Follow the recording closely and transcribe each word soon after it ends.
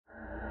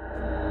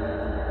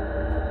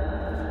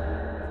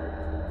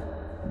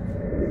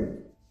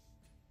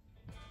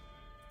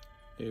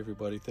Hey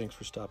everybody, thanks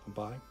for stopping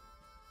by.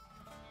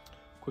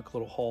 Quick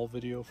little haul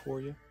video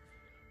for you.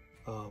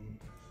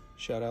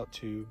 Shout out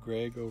to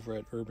Greg over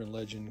at Urban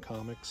Legend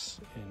Comics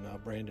in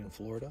Brandon,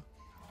 Florida.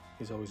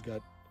 He's always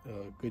got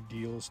good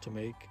deals to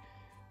make,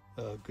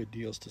 good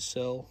deals to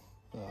sell.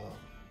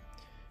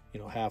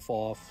 Half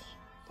off,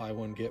 buy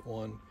one get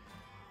one,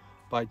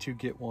 buy two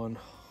get one.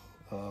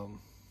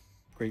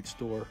 Great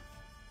store.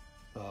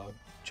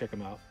 Check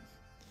him out.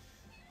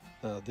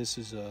 This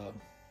is a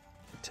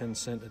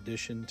 10-cent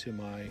addition to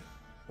my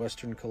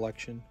Western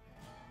collection.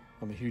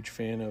 I'm a huge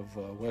fan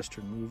of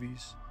Western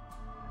movies.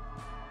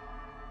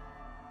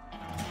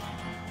 And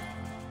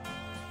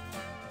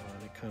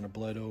it kind of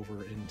bled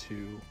over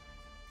into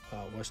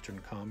Western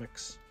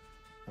comics.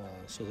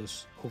 So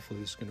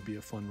hopefully this is going to be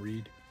a fun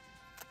read.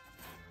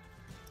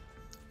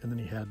 And then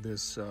he had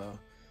this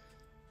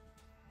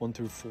 1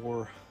 through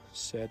 4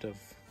 set of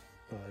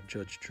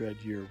Judge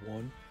Dredd Year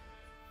 1.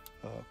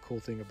 Cool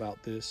thing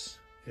about this,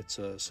 it's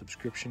a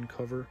subscription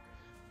cover,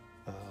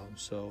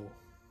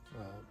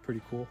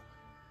 pretty cool.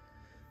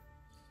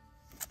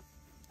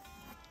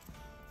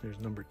 There's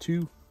number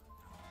 2.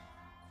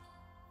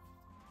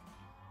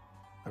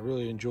 I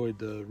really enjoyed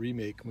the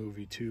remake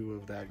movie too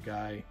of that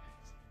guy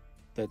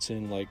that's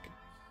in like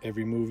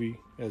every movie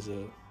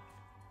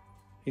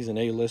he's an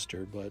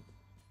A-lister, but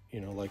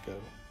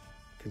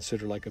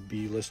considered like a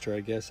B-lister,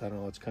 I guess. I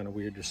don't know, it's kind of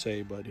weird to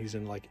say, but he's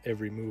in like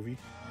every movie.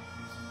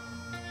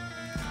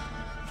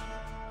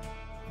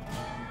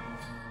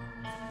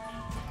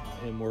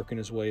 Him working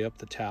his way up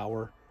the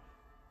tower.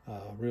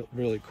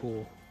 Really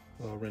cool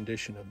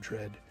rendition of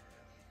Dredd,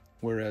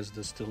 whereas the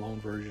Stallone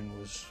version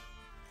was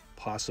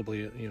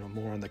possibly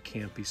more on the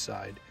campy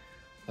side,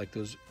 like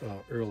those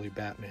early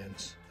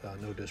Batmans.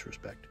 No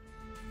disrespect.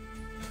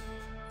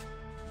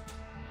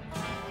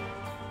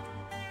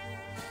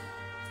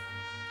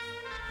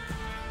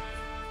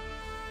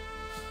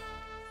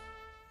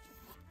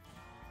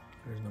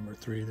 There's number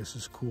 3. This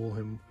is cool,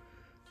 him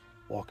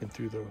walking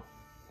through the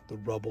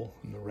rubble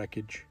and the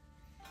wreckage.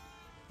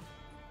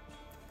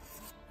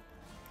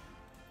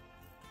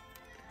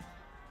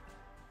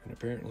 And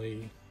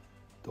apparently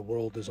the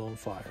world is on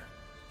fire.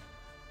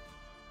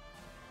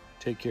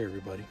 Take care,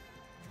 everybody.